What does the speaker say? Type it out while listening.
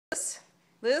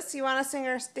Luce, you want to sing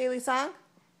our daily song?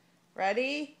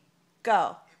 Ready?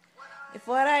 Go. If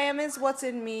what I am is what's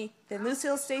in me, then Lucy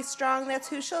will stay strong, that's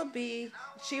who she'll be.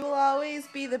 She will always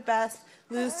be the best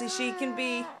Lucy she can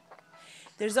be.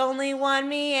 There's only one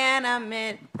me and I'm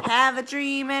it. Have a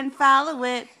dream and follow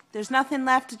it. There's nothing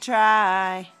left to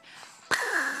try.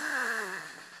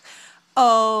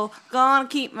 Oh, gonna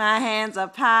keep my hands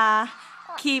up high.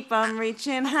 Keep 'em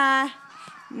reaching high.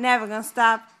 Never gonna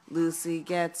stop. Lucy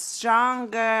gets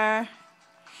stronger.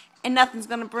 And nothing's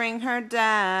gonna bring her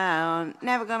down.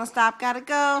 Never gonna stop, gotta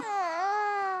go.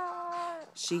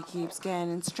 She keeps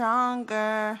getting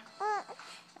stronger.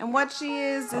 And what she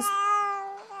is,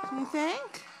 you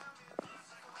think?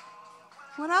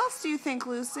 What else do you think,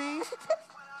 Lucy?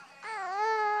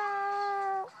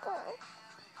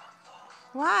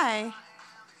 Why?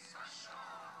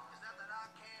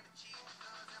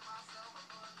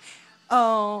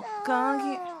 Oh, gonna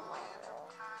get...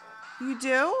 You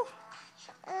do?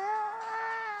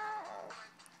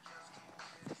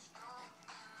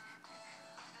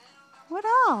 What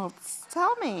else?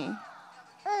 Tell me.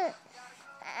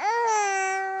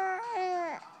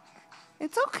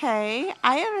 It's okay.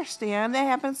 I understand. That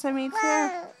happens to me too.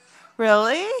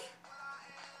 Really?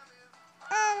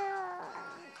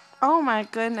 Oh my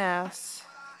goodness.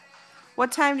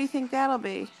 What time do you think that'll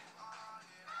be?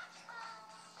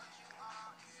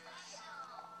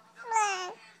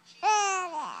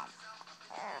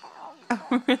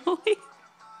 Really?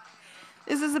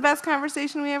 This is the best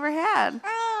conversation we ever had.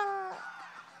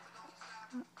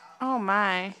 Oh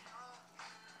my.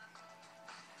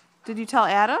 Did you tell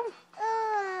Adam?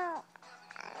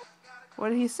 What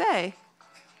did he say?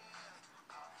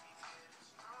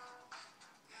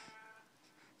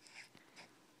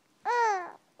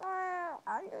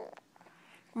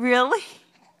 Really?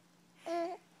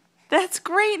 That's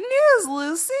great news,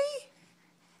 Lucy.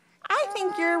 I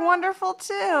think you're wonderful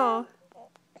too.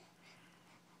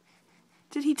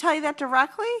 Did he tell you that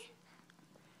directly?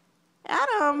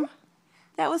 Adam,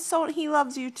 that was so, he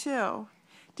loves you too.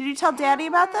 Did you tell Daddy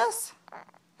about this?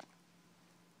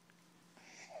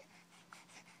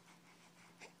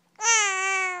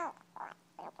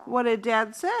 What did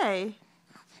Dad say?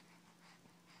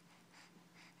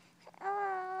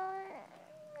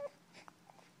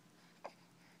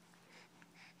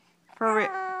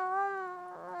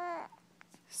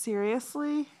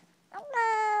 Seriously?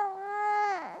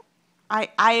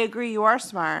 I agree, you are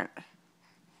smart.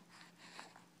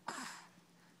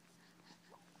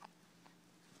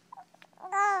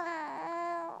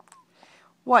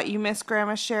 What, you miss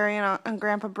Grandma Sherry and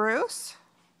Grandpa Bruce?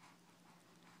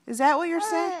 Is that what you're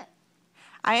saying?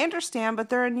 I understand, but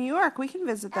they're in New York. We can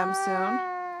visit them soon.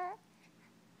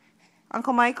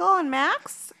 Uncle Michael and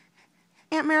Max?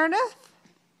 Aunt Meredith?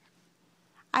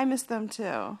 I miss them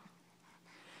too.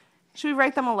 Should we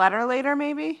write them a letter later,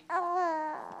 maybe?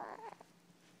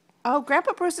 Oh,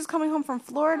 Grandpa Bruce is coming home from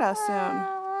Florida soon.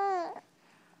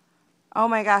 Oh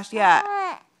my gosh,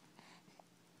 yeah.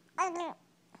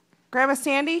 Grandma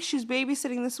Sandy, she's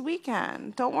babysitting this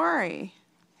weekend. Don't worry.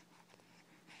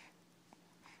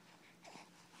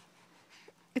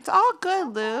 It's all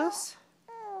good, Luce.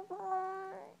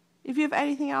 If you have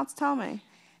anything else, tell me.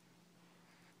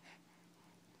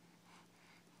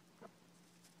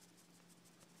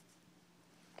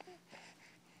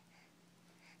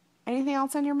 Anything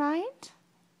else on your mind?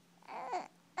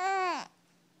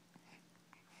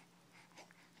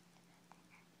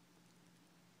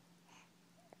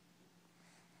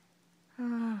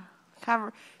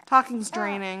 Talking's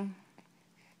draining.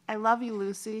 I love you,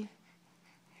 Lucy.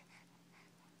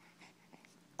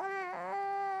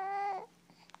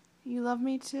 You love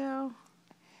me too?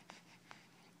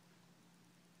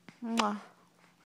 Mwah.